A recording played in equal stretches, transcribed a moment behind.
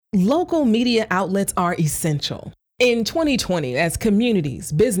Local media outlets are essential. In 2020, as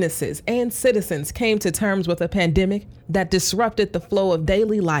communities, businesses, and citizens came to terms with a pandemic that disrupted the flow of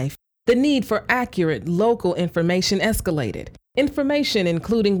daily life, the need for accurate local information escalated. Information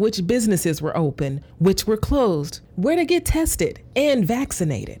including which businesses were open, which were closed, where to get tested and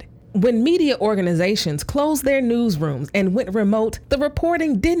vaccinated. When media organizations closed their newsrooms and went remote, the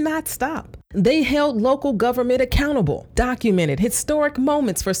reporting did not stop. They held local government accountable, documented historic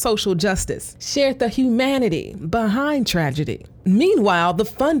moments for social justice, shared the humanity behind tragedy. Meanwhile, the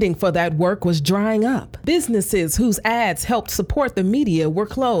funding for that work was drying up. Businesses whose ads helped support the media were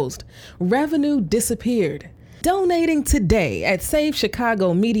closed. Revenue disappeared. Donating today at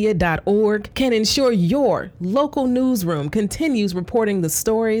SaveChicagoMedia.org can ensure your local newsroom continues reporting the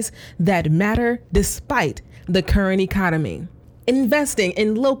stories that matter despite the current economy. Investing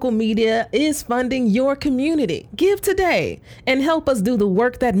in local media is funding your community. Give today and help us do the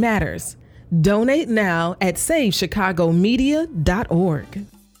work that matters. Donate now at SaveChicagoMedia.org.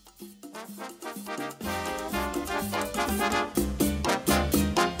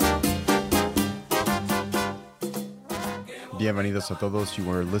 Bienvenidos a todos.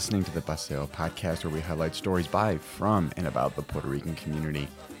 You are listening to the Paseo podcast, where we highlight stories by, from, and about the Puerto Rican community.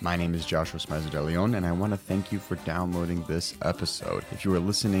 My name is Joshua Smaizer de Leon, and I want to thank you for downloading this episode. If you are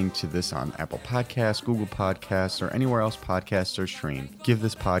listening to this on Apple Podcasts, Google Podcasts, or anywhere else podcasts are streamed, give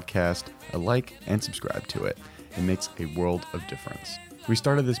this podcast a like and subscribe to it. It makes a world of difference. We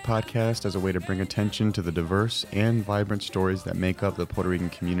started this podcast as a way to bring attention to the diverse and vibrant stories that make up the Puerto Rican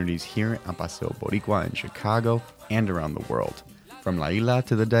communities here on Paseo Boricua in Chicago and around the world. From La Isla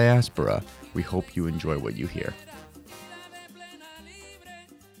to the diaspora, we hope you enjoy what you hear.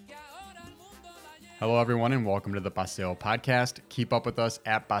 Hello, everyone, and welcome to the Paseo Podcast. Keep up with us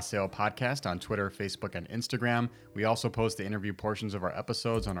at Paseo Podcast on Twitter, Facebook, and Instagram. We also post the interview portions of our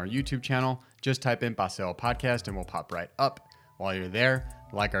episodes on our YouTube channel. Just type in Paseo Podcast and we'll pop right up. While you're there,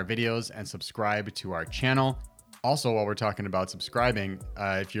 like our videos and subscribe to our channel. Also, while we're talking about subscribing,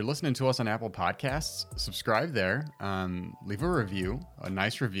 if you're listening to us on Apple Podcasts, subscribe there, leave a review, a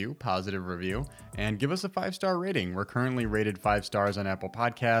nice review, positive review, and give us a 5-star rating. We're currently rated 5 stars on Apple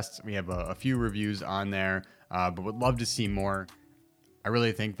Podcasts. We have a few reviews on there, but would love to see more. I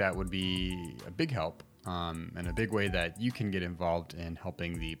really think that would be a big help and a big way that you can get involved in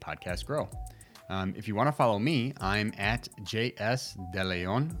helping the podcast grow. If you want to follow me, I'm at JS De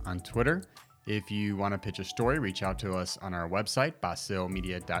Leon on Twitter. If you want to pitch a story, reach out to us on our website,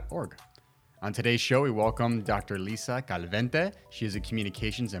 paseomedia.org. On today's show, we welcome Dr. Lisa Calvente. She is a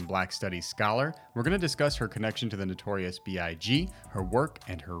communications and Black Studies scholar. We're going to discuss her connection to the Notorious B.I.G., her work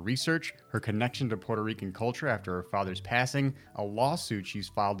and her research, her connection to Puerto Rican culture after her father's passing, a lawsuit she's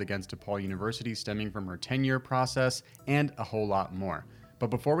filed against DePaul University stemming from her 10-year process, and a whole lot more. But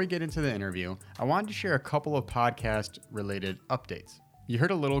before we get into the interview, I wanted to share a couple of podcast-related updates. You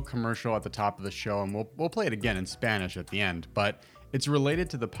heard a little commercial at the top of the show, and we'll play it again in Spanish at the end, but it's related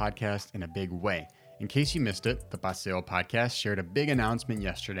to the podcast in a big way. In case you missed it, the Paseo Podcast shared a big announcement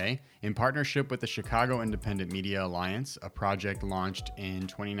yesterday in partnership with the Chicago Independent Media Alliance, a project launched in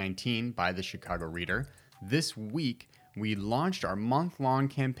 2019 by the Chicago Reader. This week, we launched our month-long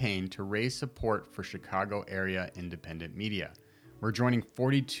campaign to raise support for Chicago area independent media. We're joining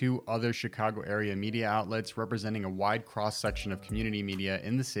 42 other Chicago area media outlets representing a wide cross-section of community media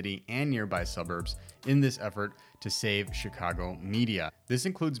in the city and nearby suburbs in this effort to save Chicago media. This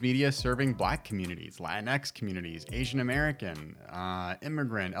includes media serving Black communities, Latinx communities, Asian American,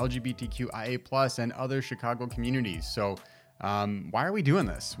 immigrant, LGBTQIA+, and other Chicago communities. So why are we doing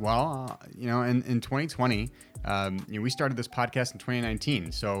this? Well, in 2020, we started this podcast in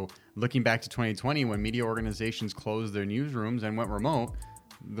 2019. So looking back to 2020, when media organizations closed their newsrooms and went remote,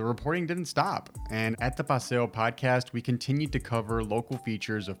 the reporting didn't stop. And at the Paseo Podcast, we continued to cover local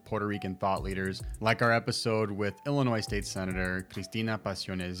features of Puerto Rican thought leaders, like our episode with Illinois State Senator Cristina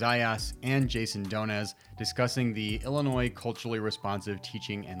Pasiones Zayas and Jason Donez, discussing the Illinois culturally responsive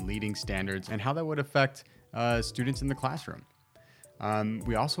teaching and leading standards and how that would affect students in the classroom.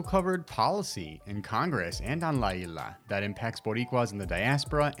 We also covered policy in Congress and on La Isla that impacts Boricuas in the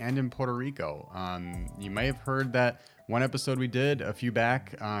diaspora and in Puerto Rico. You may have heard that one episode we did a few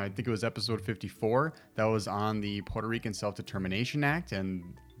back, I think it was episode 54, that was on the Puerto Rican Self-Determination Act and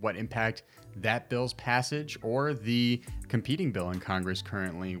what impact that bill's passage or the competing bill in Congress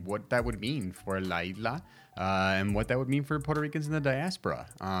currently, what that would mean for La Isla. and what that would mean for Puerto Ricans in the diaspora.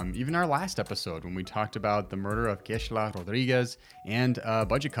 Even our last episode when we talked about the murder of Keshla Rodriguez and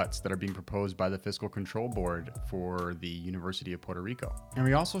budget cuts that are being proposed by the Fiscal Control Board for the University of Puerto Rico. And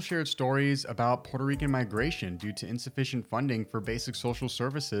we also shared stories about Puerto Rican migration due to insufficient funding for basic social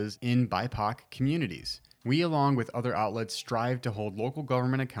services in BIPOC communities. We, along with other outlets, strive to hold local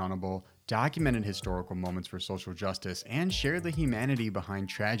government accountable, documented historical moments for social justice, and share the humanity behind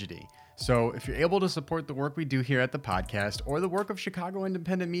tragedy. So if you're able to support the work we do here at the podcast or the work of Chicago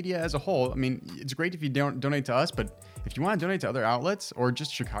independent media as a whole, I mean, it's great if you don't donate to us, but if you want to donate to other outlets or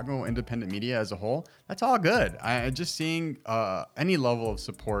just Chicago independent media as a whole, that's all good. Just seeing any level of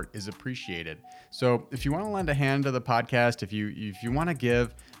support is appreciated. So if you want to lend a hand to the podcast, if you want to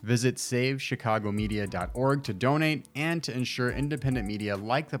give, visit savechicagomedia.org to donate and to ensure independent media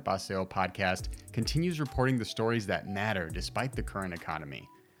like the Paseo podcast continues reporting the stories that matter despite the current economy.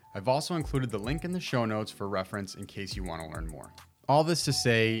 I've also included the link in the show notes for reference in case you want to learn more. All this to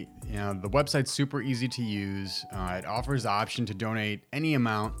say, the website's super easy to use. It offers the option to donate any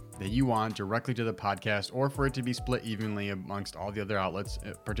amount that you want directly to the podcast or for it to be split evenly amongst all the other outlets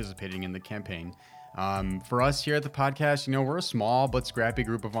participating in the campaign. For us here at the podcast, we're a small but scrappy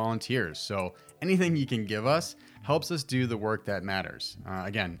group of volunteers. So anything you can give us helps us do the work that matters.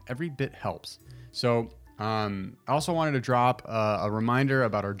 Again, every bit helps. So I also wanted to drop a reminder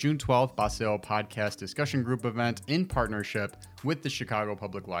about our June 12th Paseo Podcast Discussion Group event in partnership with the Chicago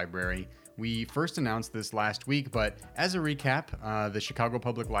Public Library. We first announced this last week, but as a recap, the Chicago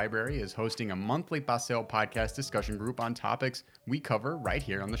Public Library is hosting a monthly Paseo Podcast Discussion Group on topics we cover right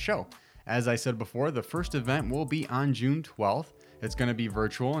here on the show. As I said before, the first event will be on June 12th. It's going to be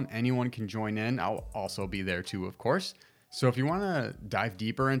virtual and anyone can join in. I'll also be there too, of course. So if you want to dive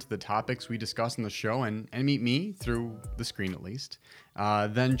deeper into the topics we discuss in the show and meet me through the screen at least,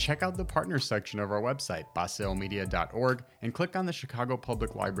 then check out the partners section of our website, paseomedia.org, and click on the Chicago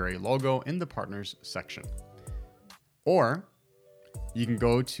Public Library logo in the partners section. Or you can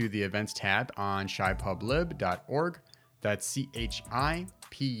go to the events tab on chipublib.org. That's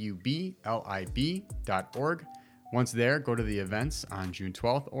chipublib.org. Once there, go to the events on June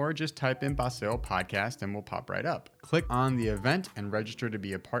 12th or just type in Paseo Podcast and we'll pop right up. Click on the event and register to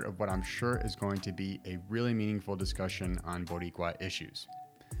be a part of what I'm sure is going to be a really meaningful discussion on Boricua issues.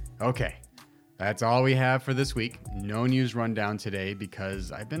 Okay, that's all we have for this week. No news rundown today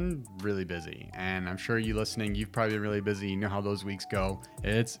because I've been really busy. And I'm sure you listening, you've probably been really busy. You know how those weeks go.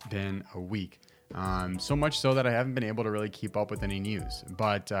 It's been a week. So much so that I haven't been able to really keep up with any news.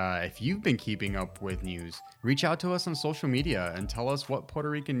 But if you've been keeping up with news, reach out to us on social media and tell us what Puerto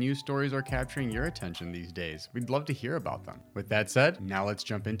Rican news stories are capturing your attention these days. We'd love to hear about them. With that said, now let's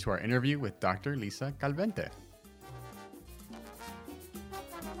jump into our interview with Dr. Lisa Calvente.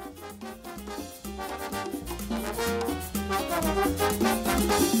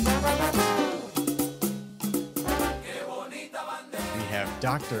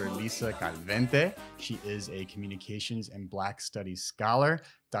 Dr. Lisa Calvente. She is a communications and Black studies scholar.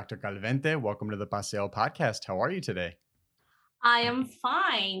 Dr. Calvente, welcome to the Paseo podcast. How are you today? I am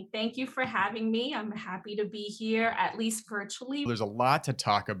fine. Thank you for having me. I'm happy to be here, at least virtually. There's a lot to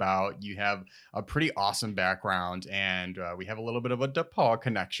talk about. You have a pretty awesome background, and we have a little bit of a DePaul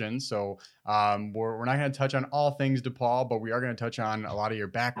connection. So we're not going to touch on all things DePaul, but we are going to touch on a lot of your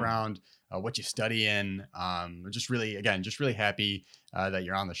background, what you study in. Just really happy that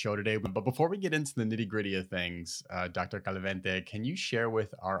you're on the show today. But before we get into the nitty-gritty of things, Dr. Calvente, can you share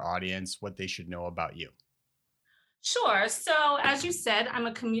with our audience what they should know about you? Sure. So as you said, I'm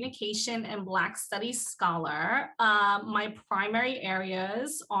a communication and Black studies scholar. My primary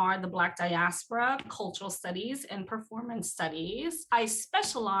areas are the Black diaspora, cultural studies, and performance studies. I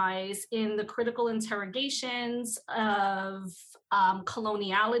specialize in the critical interrogations of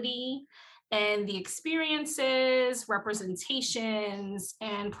coloniality and the experiences, representations,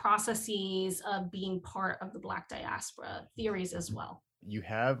 and processes of being part of the Black diaspora, theories as well. You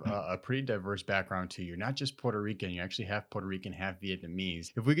have a pretty diverse background too. You're not just Puerto Rican, you actually have Puerto Rican, half Vietnamese.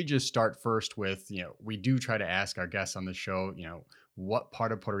 If we could just start first with, we do try to ask our guests on the show, what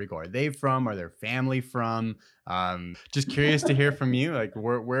part of Puerto Rico are they from? Are their family from? Just curious to hear from you. Like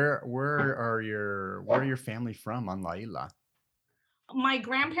where are your family from on La Isla?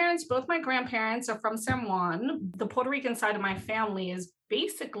 Both my grandparents are from San Juan. The Puerto Rican side of my family is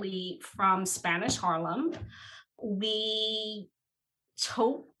basically from Spanish Harlem. We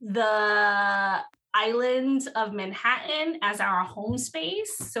took the island of Manhattan as our home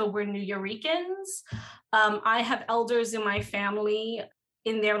space. So we're New Yorkers. I have elders in my family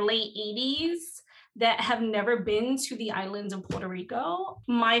in their late 80s that have never been to the island of Puerto Rico.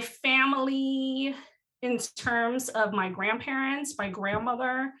 My family in terms of my grandparents, my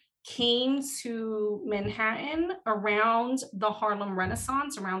grandmother came to Manhattan around the Harlem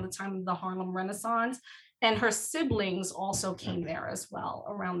Renaissance, around the time of the Harlem Renaissance, and her siblings also came there as well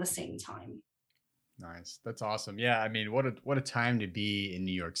around the same time. Nice. That's awesome. Yeah, I mean, what a time to be in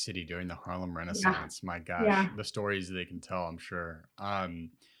New York City during the Harlem Yeah, Renaissance. My gosh, yeah. the stories they can tell, I'm sure.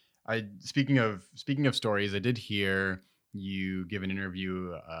 I speaking of stories, I did hear you give an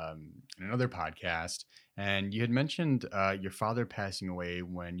interview in another podcast, and you had mentioned your father passing away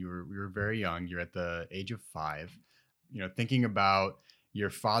when you were very young. You're at the age of 5. Thinking about your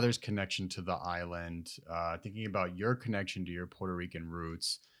father's connection to the island, thinking about your connection to your Puerto Rican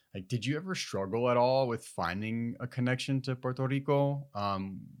roots. Like, did you ever struggle at all with finding a connection to Puerto Rico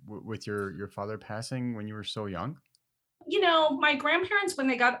with your father passing when you were so young? My grandparents, when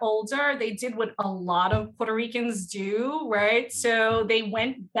they got older, they did what a lot of Puerto Ricans do, right? So they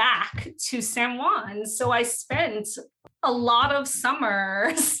went back to San Juan. So I spent a lot of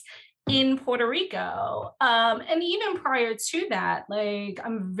summers in Puerto Rico. And even prior to that, like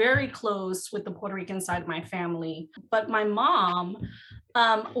I'm very close with the Puerto Rican side of my family. But my mom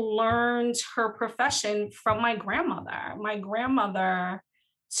learned her profession from my grandmother. My grandmother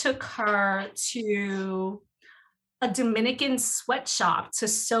took her to a Dominican sweatshop to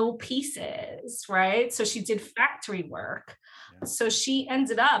sew pieces, right? So she did factory work. Yeah. So she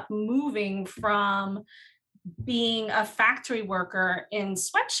ended up moving from being a factory worker in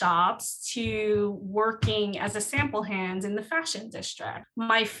sweatshops to working as a sample hand in the fashion district.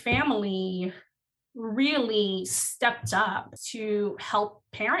 My family really stepped up to help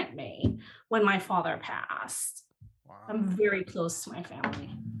parent me when my father passed. Wow. I'm very close to my family.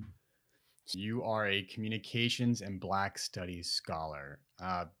 You are a communications and Black studies scholar.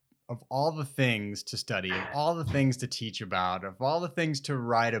 Of all the things to study, of all the things to teach about, of all the things to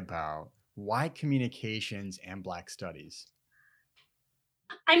write about, why communications and Black studies?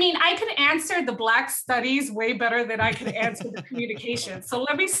 I mean, I could answer the Black studies way better than I could answer the communication. So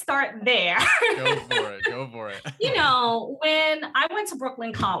let me start there. Go for it. Go for it. When I went to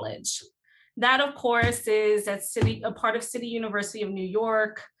Brooklyn College, that of course is a part of City University of New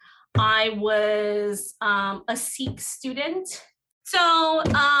York. I was a Sikh student. So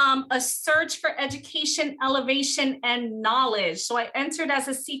a search for education, elevation, and knowledge. So I entered as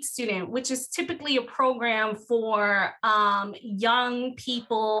a Sikh student, which is typically a program for young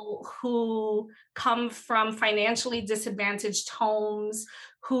people who come from financially disadvantaged homes,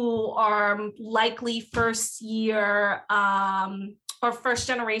 who are likely first year or first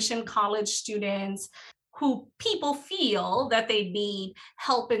generation college students, who people feel that they need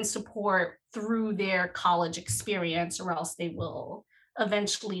help and support through their college experience, or else they will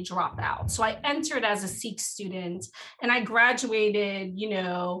eventually drop out. So I entered as a Sikh student and I graduated,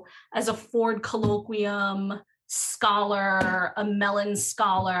 as a Ford Colloquium scholar, a Mellon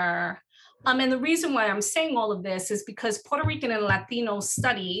scholar. And the reason why I'm saying all of this is because Puerto Rican and Latino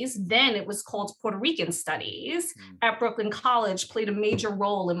studies, then it was called Puerto Rican studies, at Brooklyn College played a major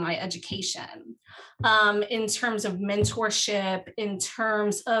role in my education, in terms of mentorship, in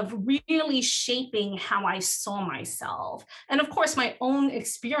terms of really shaping how I saw myself. And of course, my own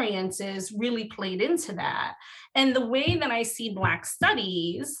experiences really played into that. And the way that I see Black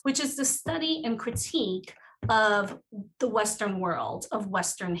studies, which is the study and critique of the Western world, of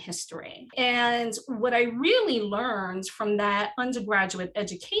Western history. And what I really learned from that undergraduate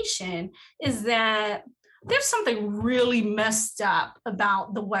education is that there's something really messed up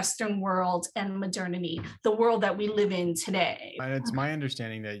about the Western world and modernity, the world that we live in today. And it's my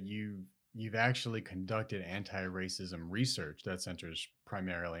understanding that you've actually conducted anti-racism research that centers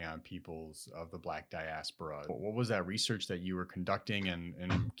primarily on peoples of the Black diaspora. What was that research that you were conducting, and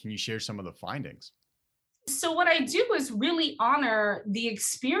can you share some of the findings? So what I do is really honor the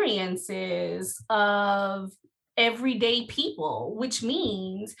experiences of everyday people, which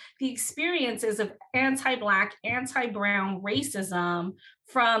means the experiences of anti-Black, anti-Brown racism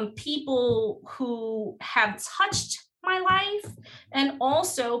from people who have touched my life, and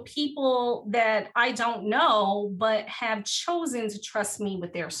also people that I don't know, but have chosen to trust me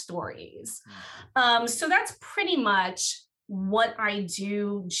with their stories. So that's pretty much what I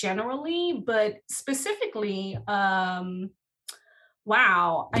do generally, but specifically,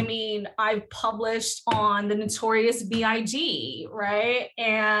 wow, I mean, I've published on the Notorious B.I.G., right?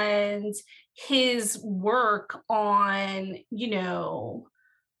 And his work on,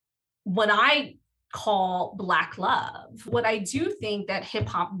 what I call Black love. What I do think that hip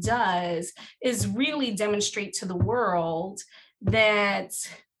hop does is really demonstrate to the world that,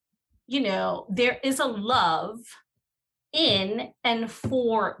 there is a love in and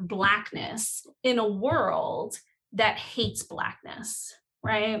for Blackness in a world that hates Blackness,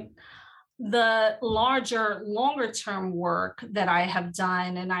 right? The larger, longer term work that I have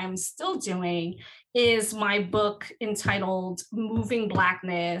done and I'm still doing is my book entitled Moving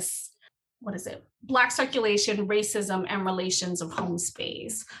Blackness. What is it? Black Circulation, Racism, and Relations of Home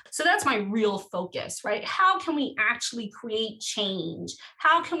Space. So that's my real focus, right? How can we actually create change?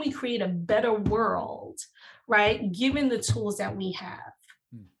 How can we create a better world, right? Given the tools that we have.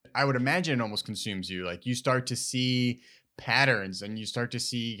 I would imagine it almost consumes you. Like you start to see patterns and you start to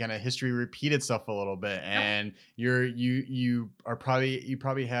see kind of history repeat itself a little bit, and you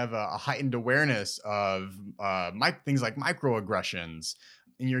probably have a heightened awareness of things like microaggressions.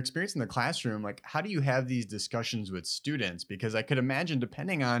 In your experience in the classroom, like how do you have these discussions with students? Because I could imagine,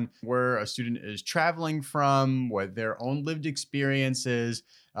 depending on where a student is traveling from, what their own lived experiences,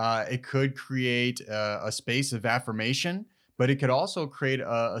 it could create a space of affirmation, but it could also create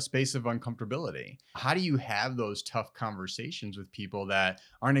a space of uncomfortability. How do you have those tough conversations with people that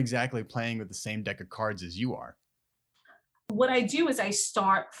aren't exactly playing with the same deck of cards as you are? What I do is I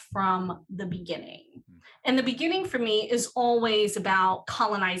start from the beginning. And the beginning for me is always about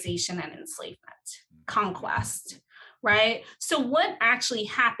colonization and enslavement, conquest, right? So what actually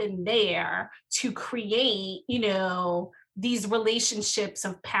happened there to create, these relationships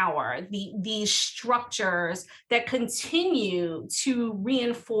of power, these structures that continue to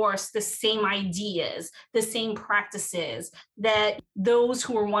reinforce the same ideas, the same practices that those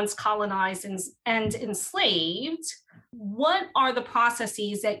who were once colonized and enslaved. What are the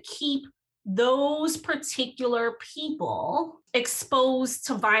processes that keep those particular people exposed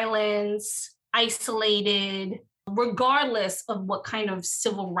to violence, isolated, regardless of what kind of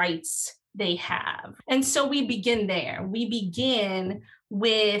civil rights they have? And so we begin there. We begin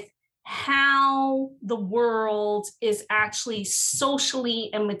with how the world is actually socially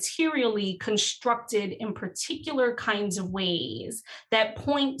and materially constructed in particular kinds of ways that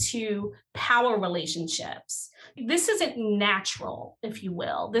point to power relationships. This isn't natural, if you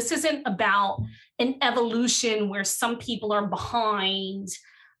will. This isn't about an evolution where some people are behind,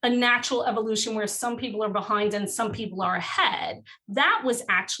 a natural evolution where some people are behind and some people are ahead. That was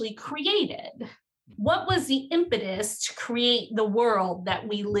actually created. What was the impetus to create the world that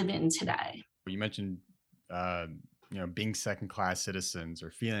we live in today? You mentioned, being second-class citizens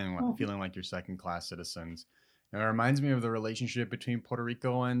or feeling like you're second-class citizens. And it reminds me of the relationship between Puerto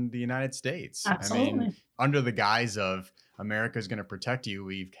Rico and the United States. Absolutely. I mean, under the guise of America is going to protect you,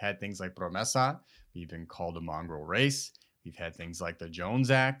 we've had things like Promesa. We've been called a mongrel race. We've had things like the Jones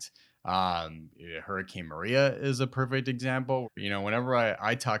Act. Hurricane Maria is a perfect example. Whenever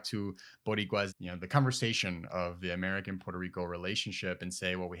I talk to Boricuas, the conversation of the American-Puerto Rico relationship and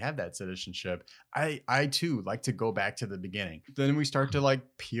say, well, we have that citizenship. I too like to go back to the beginning. Then we start to like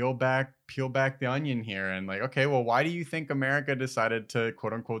peel back the onion here and like, okay, well, why do you think America decided to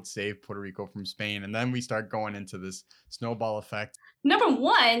quote unquote save Puerto Rico from Spain? And then we start going into this snowball effect. Number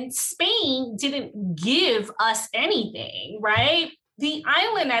one, Spain didn't give us anything, right? The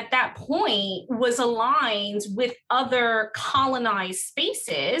island at that point was aligned with other colonized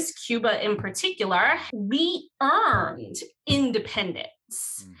spaces, Cuba in particular. We earned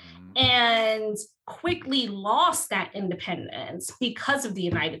independence and quickly lost that independence because of the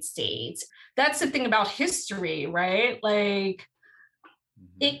United States. That's the thing about history, right? Like,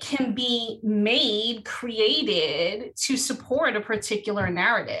 it can be created to support a particular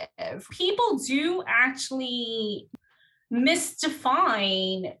narrative. People do actually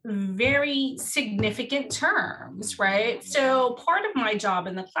misdefine very significant terms, right? So part of my job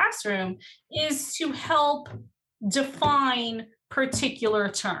in the classroom is to help define particular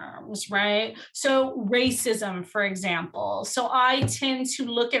terms, right? So racism, for example. So I tend to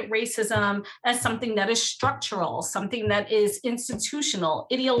look at racism as something that is structural, something that is institutional,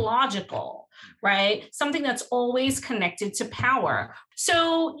 ideological, right? Something that's always connected to power.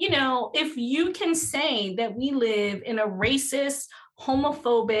 So, if you can say that we live in a racist,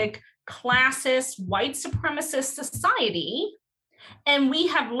 homophobic, classist, white supremacist society, and we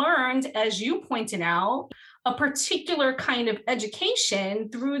have learned, as you pointed out, a particular kind of education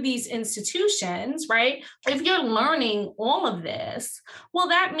through these institutions, right? If you're learning all of this, well,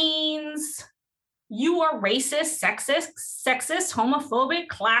 that means you are racist, sexist, homophobic,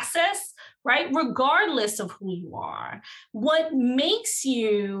 classist, right? Regardless of who you are. What makes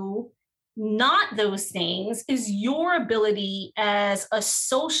you not those things is your ability as a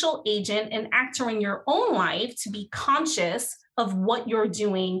social agent and actor in your own life to be conscious of what you're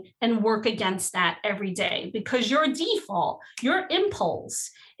doing and work against that every day, because your default, your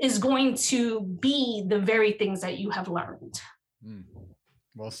impulse is going to be the very things that you have learned.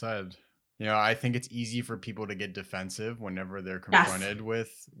 Well said. I think it's easy for people to get defensive whenever they're confronted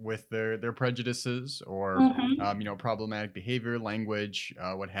with their prejudices or problematic behavior, language,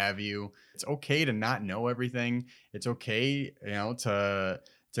 what have you. It's okay to not know everything. It's okay,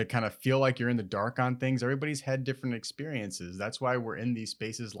 to kind of feel like you're in the dark on things. Everybody's had different experiences. That's why we're in these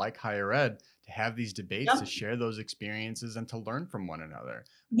spaces like higher ed, to have these debates, to share those experiences and to learn from one another.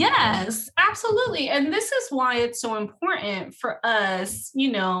 Yes, absolutely. And this is why it's so important for us,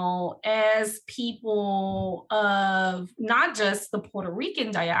 as people of not just the Puerto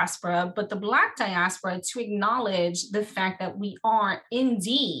Rican diaspora, but the Black diaspora, to acknowledge the fact that we are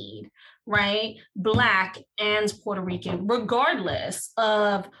indeed, right, Black and Puerto Rican, regardless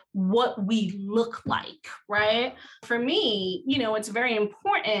of what we look like, right? For me, it's very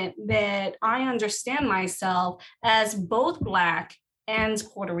important that I understand myself as both Black and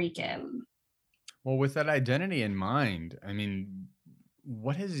Puerto Rican. Well, with that identity in mind,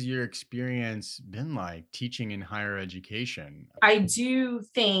 what has your experience been like teaching in higher education? I do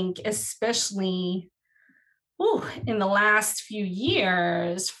think, especially in the last few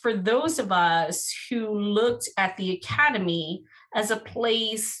years, for those of us who looked at the academy as a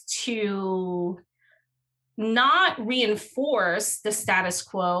place to not reinforce the status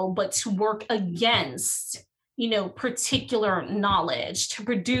quo, but to work against particular knowledge, to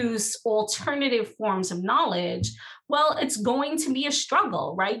produce alternative forms of knowledge, well, it's going to be a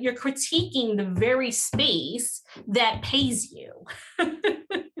struggle, right? You're critiquing the very space that pays you,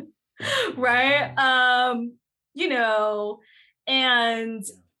 right? And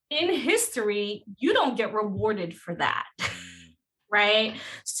in history, you don't get rewarded for that. Right?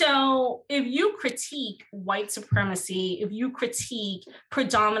 So if you critique white supremacy, if you critique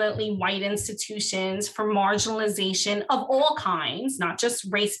predominantly white institutions for marginalization of all kinds, not just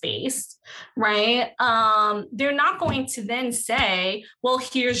race-based, right? They're not going to then say, well,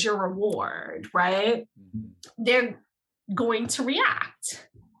 here's your reward, right? They're going to react.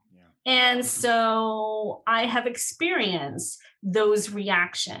 And so I have experienced those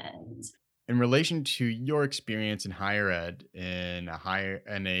reactions. In relation to your experience in higher ed in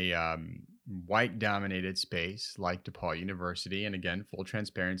a white-dominated space like DePaul University, and again, full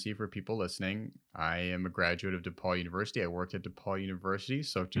transparency for people listening, I am a graduate of DePaul University. I worked at DePaul University,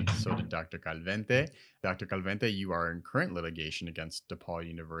 so did Dr. Calvente. Dr. Calvente, you are in current litigation against DePaul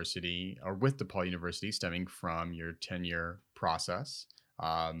University, or with DePaul University, stemming from your tenure process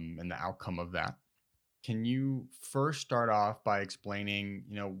and the outcome of that. Can you first start off by explaining,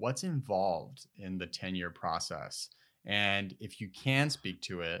 what's involved in the tenure process? And if you can speak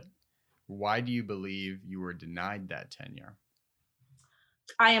to it, why do you believe you were denied that tenure?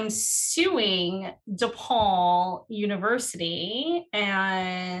 I am suing DePaul University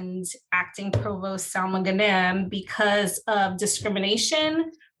and acting provost Salma Ghanem because of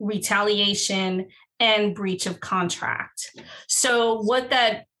discrimination, retaliation, and breach of contract. So what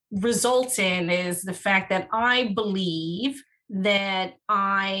that results in is the fact that I believe that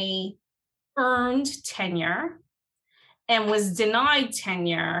I earned tenure and was denied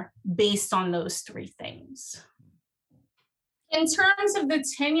tenure based on those three things. In terms of the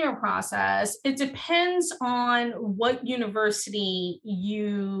tenure process, it depends on what university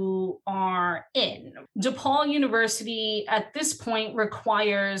you are in. DePaul University at this point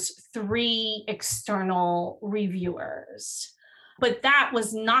requires 3 external reviewers. But that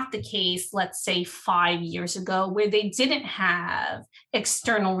was not the case, let's say 5 years ago, where they didn't have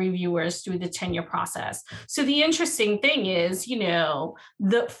external reviewers through the tenure process. So the interesting thing is,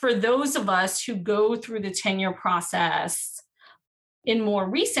 for those of us who go through the tenure process in more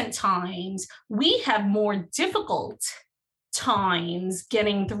recent times, we have more difficult times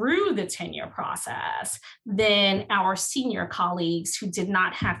getting through the tenure process than our senior colleagues who did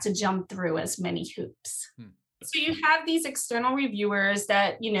not have to jump through as many hoops. So you have these external reviewers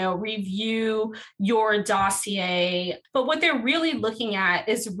that, review your dossier, but what they're really looking at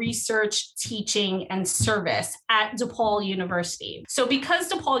is research, teaching, and service at DePaul University. So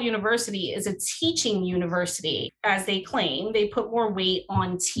because DePaul University is a teaching university, as they claim, they put more weight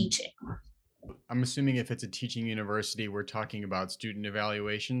on teaching. I'm assuming if it's a teaching university, we're talking about student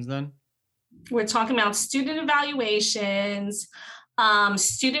evaluations then? We're talking about student evaluations,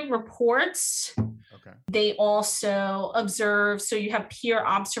 student reports. Okay. They also observe, so you have peer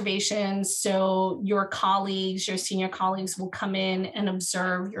observations. So your colleagues, your senior colleagues will come in and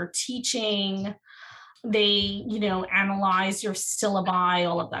observe your teaching. They, analyze your syllabi,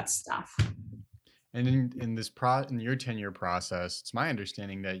 all of that stuff. And in your tenure process, it's my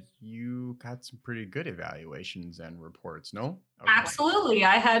understanding that you got some pretty good evaluations and reports, no? Okay. Absolutely.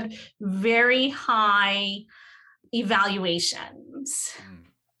 I had very high evaluations.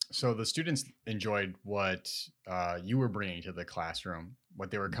 So the students enjoyed what you were bringing to the classroom, what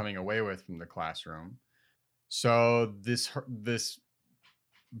they were coming away with from the classroom. So this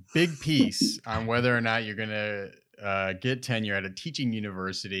big piece on whether or not you're going to get tenure at a teaching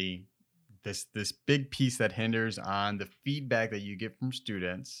university, this big piece that hinders on the feedback that you get from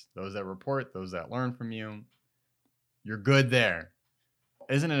students, those that report, those that learn from you, you're good there.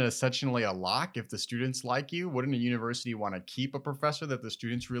 Isn't it essentially a lock if the students like you? Wouldn't a university want to keep a professor that the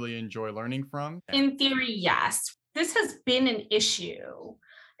students really enjoy learning from? In theory, yes. This has been an issue,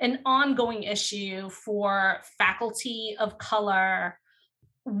 an ongoing issue for faculty of color,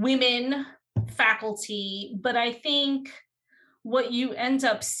 women faculty, but I think what you end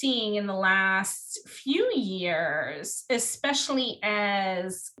up seeing in the last few years, especially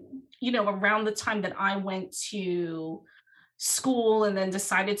as, around the time that I went to school and then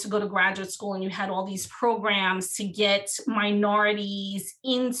decided to go to graduate school, and you had all these programs to get minorities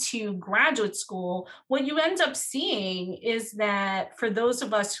into graduate school, what you end up seeing is that for those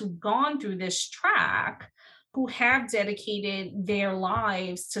of us who've gone through this track, who have dedicated their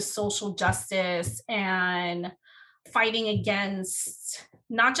lives to social justice and fighting against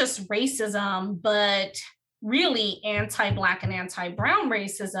not just racism, but really anti-Black and anti-Brown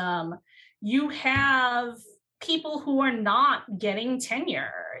racism, you have people who are not getting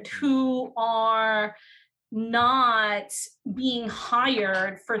tenured, who are not being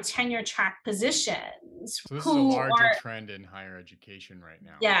hired for tenure track positions. So this is a larger trend in higher education right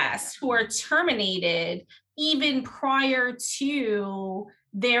now. Yes, who are terminated even prior to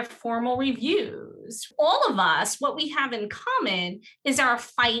their formal reviews. All of us, what we have in common is our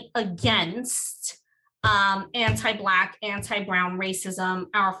fight against anti-Black, anti-Brown racism,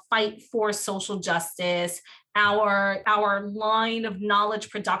 our fight for social justice, our line of knowledge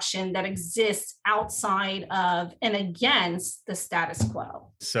production that exists outside of and against the status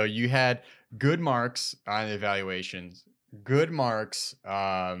quo. So you had good marks on evaluations, good marks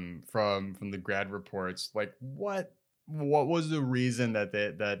from the grad reports. Like what was the reason that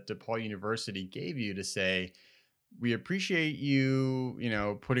DePaul University gave you to say, we appreciate you,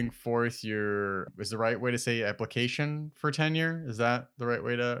 putting forth is the right way to say application for tenure? Is that the right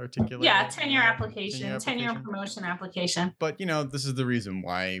way to articulate? Yeah, tenure and promotion application. But, this is the reason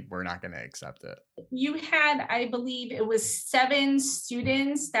why we're not going to accept it. You had, I believe it was 7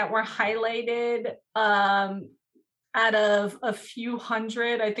 students that were highlighted out of a few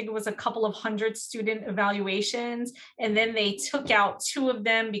hundred. I think it was a couple of hundred student evaluations. And then they took out 2 of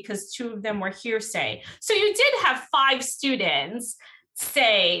them because 2 of them were hearsay. So you did have 5 students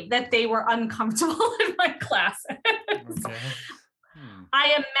say that they were uncomfortable in my classes. Okay.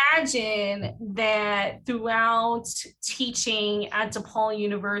 I imagine that throughout teaching at DePaul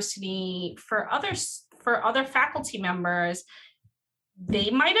University for other faculty members, they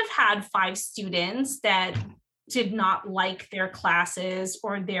might have had 5 students that did not like their classes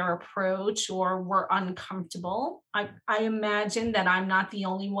or their approach or were uncomfortable. I imagine that I'm not the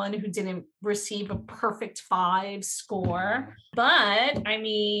only one who didn't receive a perfect 5 score, but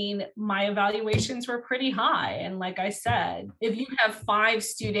my evaluations were pretty high. And like I said, if you have 5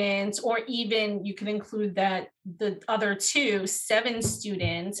 students, or even you can include that the other 7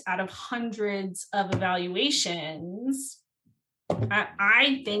 students out of hundreds of evaluations,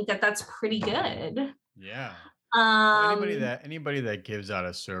 I think that that's pretty good. Yeah. Anybody that gives out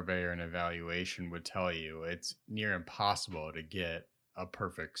a survey or an evaluation would tell you it's near impossible to get a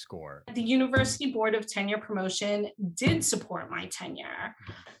perfect score. The University Board of Tenure Promotion did support my tenure.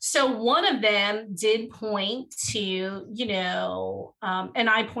 So one of them did point to, and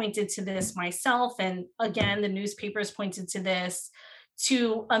I pointed to this myself, and again, the newspapers pointed to this,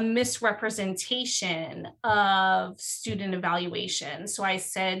 to a misrepresentation of student evaluation. So I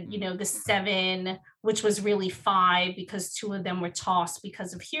said, the 7, which was really 5 because 2 of them were tossed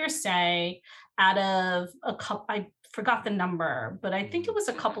because of hearsay, out of a couple, I forgot the number, but I think it was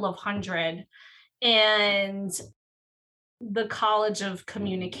a couple of hundred. And the College of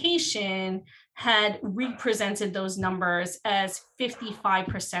Communication had represented those numbers as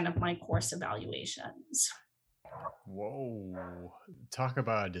 55% of my course evaluations. Whoa, talk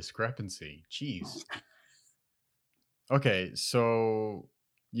about a discrepancy. Jeez. Okay, so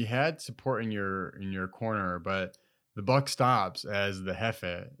you had support in your corner, but the buck stops as the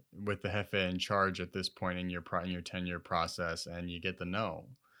jefe, with the jefe in charge at this point in your tenure process, and you get the no.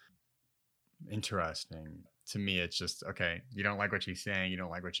 Interesting. To me, it's just, okay, you don't like what she's saying, you don't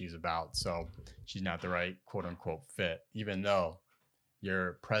like what she's about, so she's not the right quote unquote fit, even though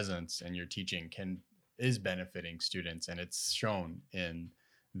your presence and your teaching is benefiting students, and it's shown in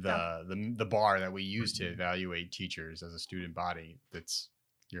the bar that we use to evaluate teachers as a student body. That's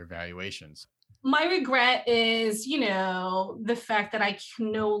your evaluations. My regret is, the fact that I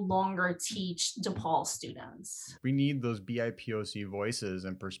can no longer teach DePaul students. We need those BIPOC voices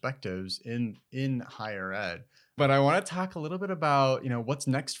and perspectives in higher ed. But I want to talk a little bit about, what's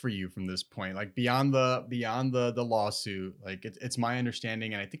next for you from this point, like beyond the lawsuit. Like it's my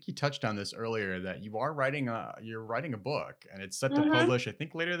understanding, and I think you touched on this earlier, that you're writing a book, and it's set to publish, I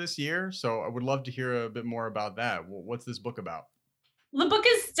think, later this year. So I would love to hear a bit more about that. What's this book about? The book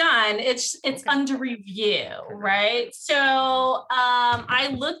is done. It's under review, right? So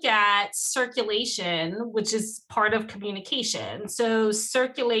I looked at circulation, which is part of communication. So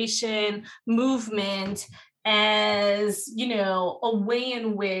circulation, movement, as a way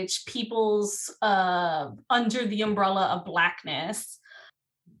in which people's under the umbrella of Blackness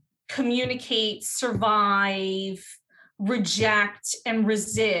communicate, survive, reject, and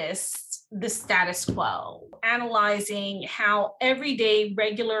resist the status quo, analyzing how everyday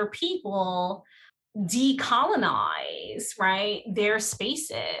regular people decolonize, right, their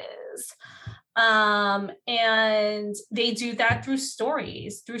spaces. And they do that through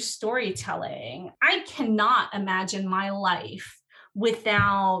stories, through storytelling. I cannot imagine my life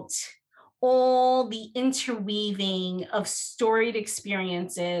without all the interweaving of storied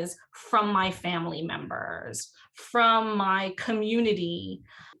experiences from my family members, from my community.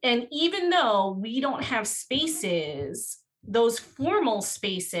 And even though we don't have spaces, those formal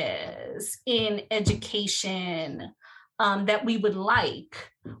spaces in education that we would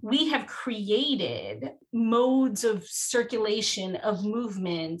like, we have created modes of circulation, of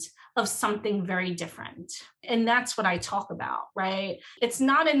movement, of something very different. And that's what I talk about, right? It's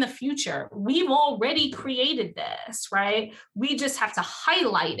not in the future. We've already created this, right? We just have to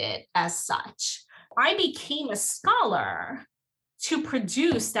highlight it as such. I became a scholar to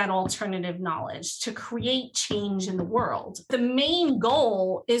produce that alternative knowledge, to create change in the world. The main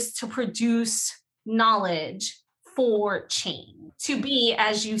goal is to produce knowledge for change, to be,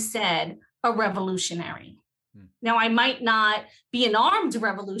 as you said, a revolutionary. Now, I might not be an armed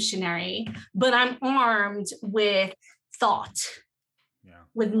revolutionary, but I'm armed with thought,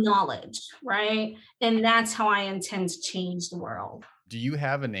 with knowledge, right? And that's how I intend to change the world. Do you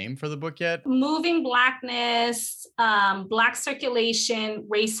have a name for the book yet? Moving Blackness, Black Circulation,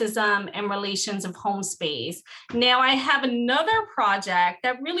 Racism, and Relations of Home Space. Now, I have another project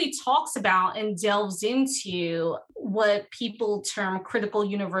that really talks about and delves into what people term critical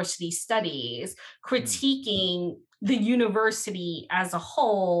university studies, critiquing the university as a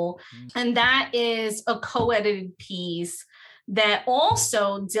whole. And that is a co-edited piece that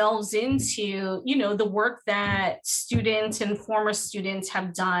also delves into, the work that students and former students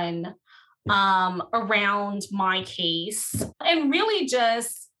have done around my case, and really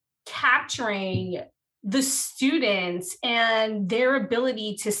just capturing the students and their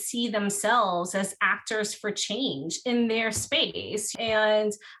ability to see themselves as actors for change in their space.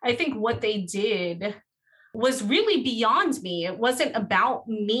 And I think what they did was really beyond me. It wasn't about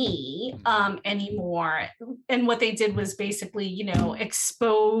me anymore. And what they did was basically,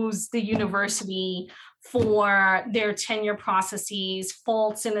 expose the university for their tenure processes,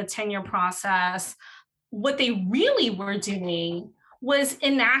 faults in the tenure process. What they really were doing was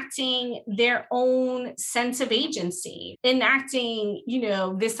enacting their own sense of agency, enacting,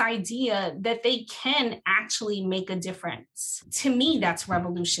 this idea that they can actually make a difference. To me, that's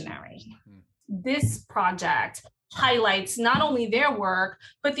revolutionary. This project highlights not only their work,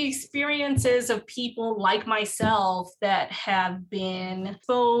 but the experiences of people like myself that have been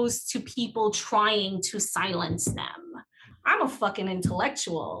exposed to people trying to silence them. I'm a fucking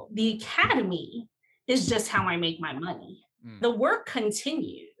intellectual. The academy is just how I make my money. The work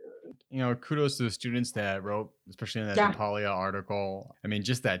continues. Kudos to the students that wrote, especially in that DePaulia article. I mean,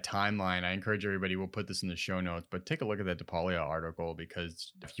 just that timeline. I encourage everybody, we'll put this in the show notes, but take a look at that DePaulia article,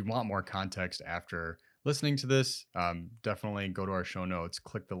 because if you want more context after listening to this, definitely go to our show notes,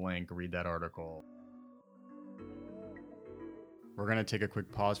 click the link, read that article. We're going to take a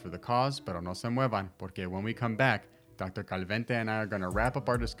quick pause for the cause, pero no se muevan, porque when we come back, Dr. Calvente and I are going to wrap up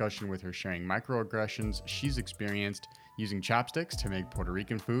our discussion with her sharing microaggressions she's experienced using chopsticks to make Puerto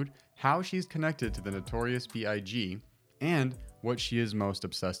Rican food, how she's connected to the notorious B.I.G., and what she is most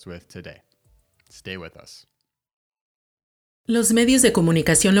obsessed with today. Stay with us. Los medios de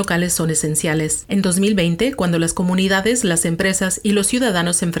comunicación locales son esenciales. En 2020, cuando las comunidades, las empresas y los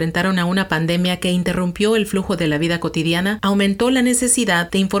ciudadanos se enfrentaron a una pandemia que interrumpió el flujo de la vida cotidiana, aumentó la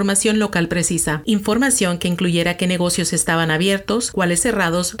necesidad de información local precisa. Información que incluyera qué negocios estaban abiertos, cuáles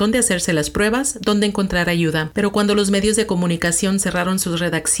cerrados, dónde hacerse las pruebas, dónde encontrar ayuda. Pero cuando los medios de comunicación cerraron sus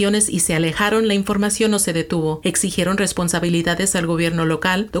redacciones y se alejaron, la información no se detuvo. Exigieron responsabilidades al gobierno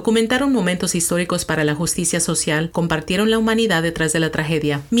local, documentaron momentos históricos para la justicia social, compartieron la humanidad detrás de la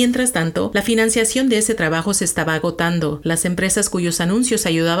tragedia. Mientras tanto, la financiación de ese trabajo se estaba agotando. Las empresas cuyos anuncios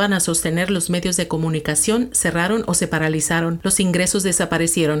ayudaban a sostener los medios de comunicación cerraron o se paralizaron. Los ingresos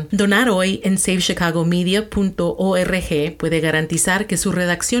desaparecieron. Donar hoy en SaveChicagoMedia.org puede garantizar que su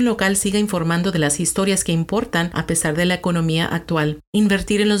redacción local siga informando de las historias que importan a pesar de la economía actual.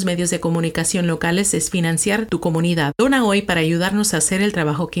 Invertir en los medios de comunicación locales es financiar tu comunidad. Dona hoy para ayudarnos a hacer el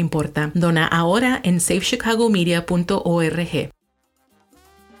trabajo que importa. Dona ahora en SaveChicagoMedia.org. We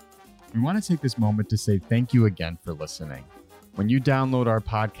want to take this moment to say thank you again for listening. When you download our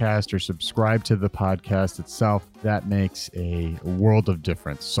podcast or subscribe to the podcast itself, that makes a world of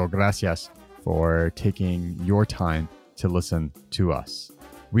difference. So gracias for taking your time to listen to us.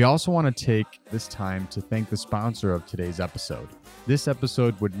 We also want to take this time to thank the sponsor of today's episode. This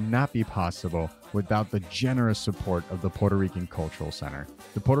episode would not be possible without the generous support of the Puerto Rican Cultural Center.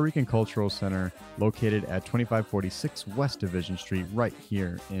 The Puerto Rican Cultural Center, located at 2546 West Division Street right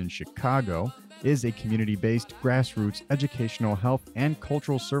here in Chicago, is a community-based grassroots educational, health, and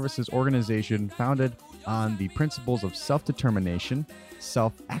cultural services organization founded on the principles of self-determination,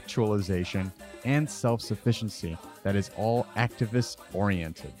 self-actualization, and self-sufficiency that is all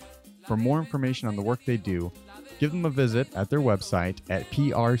activist-oriented. For more information on the work they do, give them a visit at their website at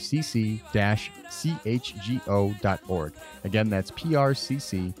prcc-chgo.org. Again, that's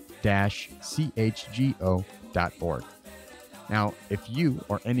prcc-chgo.org. Now, if you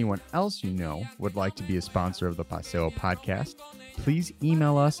or anyone else you know would like to be a sponsor of the Paseo Podcast, please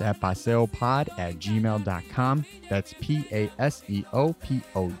email us at paseopod@gmail.com. That's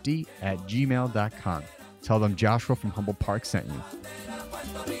paseopod@gmail.com. Tell them Joshua from Humble Park sent you.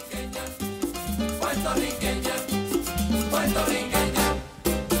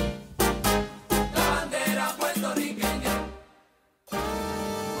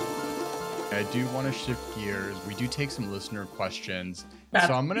 I do want to shift gears. We do take some listener questions.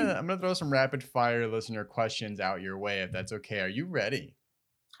 So I'm gonna throw some rapid fire listener questions out your way, if that's okay. Are you ready?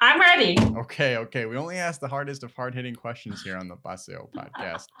 I'm ready. Okay. We only ask the hardest of hard-hitting questions here on the Paseo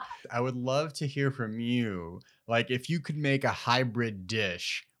Podcast. I would love to hear from you. Like, if you could make a hybrid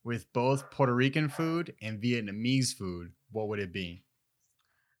dish with both Puerto Rican food and Vietnamese food, what would it be?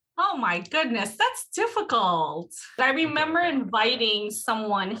 Oh my goodness, that's difficult. I remember inviting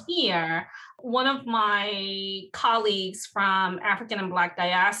someone here, one of my colleagues from African and Black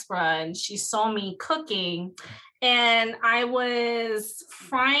diaspora, and she saw me cooking, and I was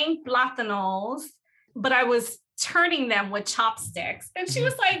frying plátanos, but I was turning them with chopsticks. And she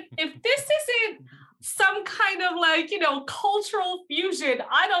was like, if this isn't some kind of cultural fusion,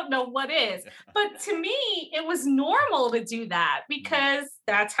 I don't know what is. But to me, it was normal to do that because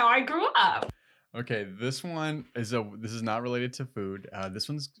that's how I grew up. Okay, this is not related to food. This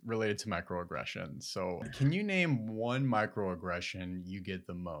one's related to microaggressions. So can you name one microaggression you get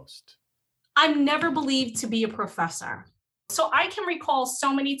the most? I'm never believed to be a professor. So I can recall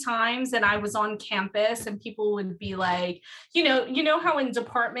so many times that I was on campus and people would be like, you know how in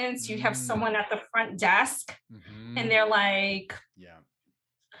departments you have someone at the front desk and they're like,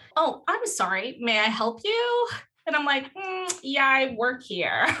 oh, I'm sorry, may I help you? And I'm like, yeah, I work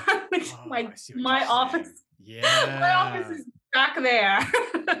here. My office is back there.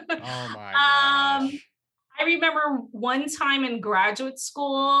 Oh my gosh. I remember one time in graduate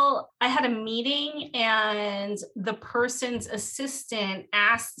school, I had a meeting and the person's assistant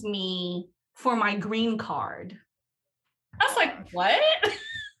asked me for my green card. I was like, what? And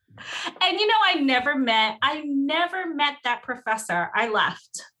I never met that professor. I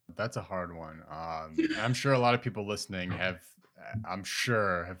left. That's a hard one. I'm sure a lot of people listening have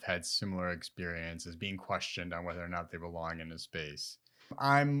had similar experiences, being questioned on whether or not they belong in a space.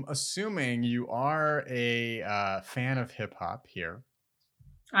 I'm assuming you are a fan of hip hop here.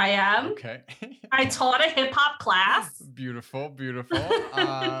 I am. Okay. I taught a hip hop class. Beautiful.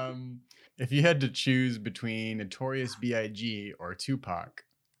 If you had to choose between Notorious B.I.G. or Tupac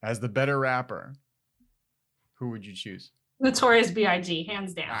as the better rapper, who would you choose? Notorious B.I.G.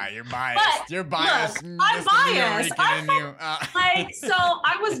 hands down. You're biased. You're biased. Look, I'm biased. So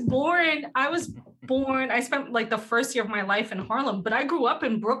I was born I spent like the first year of my life in Harlem, but I grew up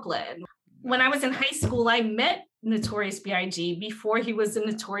in Brooklyn. When I was in high school, I met Notorious B.I.G. before he was the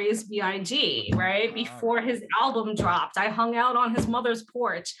Notorious B.I.G., right? Before his album dropped, I hung out on his mother's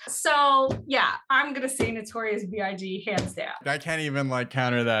porch. So yeah, I'm going to say Notorious B.I.G. hands down. I can't even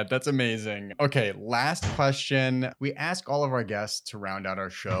counter that. That's amazing. Okay, last question. We ask all of our guests to round out our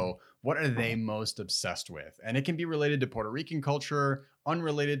show, what are they most obsessed with? And it can be related to Puerto Rican culture,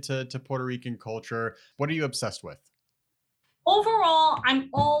 unrelated to Puerto Rican culture. What are you obsessed with? Overall,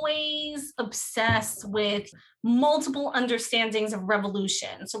 I'm always obsessed with multiple understandings of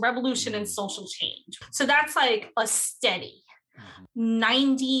revolution. So revolution and social change. So that's like a steady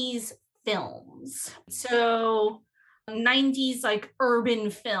 90s films. So 90s like urban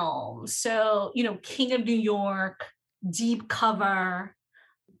films. So, King of New York, Deep Cover,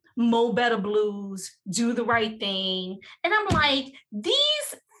 Mo Better Blues, Do the Right Thing. And I'm like,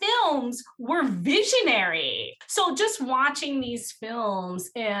 these films were visionary. So just watching these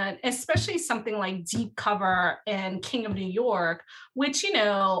films, and especially something like Deep Cover and King of New York, which,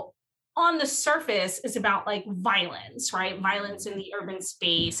 on the surface is about like violence, right? Violence in the urban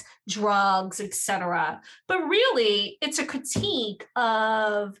space, drugs, etc. But really, it's a critique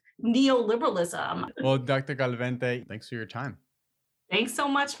of neoliberalism. Well, Dr. Calvente, thanks for your time. Thanks so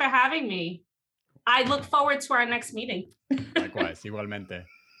much for having me. I look forward to our next meeting. Likewise, igualmente.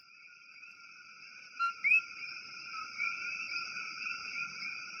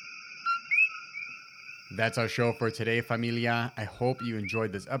 That's our show for today, familia. I hope you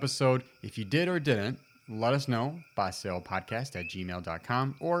enjoyed this episode. If you did or didn't, let us know.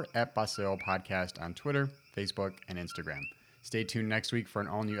 paseopodcast@gmail.com or at Paseo Podcast on Twitter, Facebook, and Instagram. Stay tuned next week for an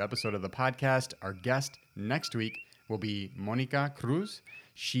all-new episode of the podcast. Our guest next week will be Monica Cruz.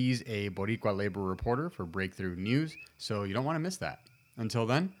 She's a Boricua labor reporter for Breakthrough News, so you don't want to miss that. Until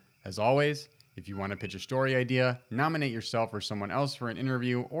then, as always, if you want to pitch a story idea, nominate yourself or someone else for an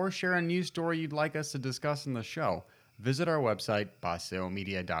interview, or share a news story you'd like us to discuss in the show, visit our website,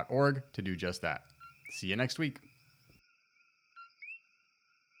 paseomedia.org, to do just that. See you next week.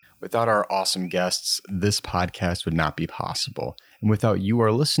 Without our awesome guests, this podcast would not be possible. And without you,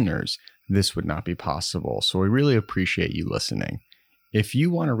 our listeners, this would not be possible. So we really appreciate you listening. If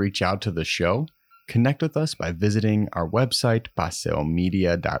you want to reach out to the show, connect with us by visiting our website,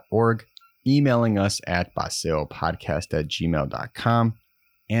 paseomedia.org, emailing us at paseopodcast@gmail.com,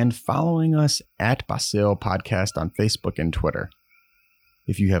 and following us at Paseo Podcast on Facebook and Twitter.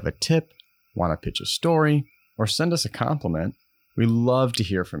 If you have a tip, want to pitch a story, or send us a compliment, we love to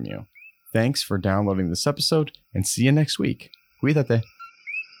hear from you. Thanks for downloading this episode, and see you next week. Cuídate.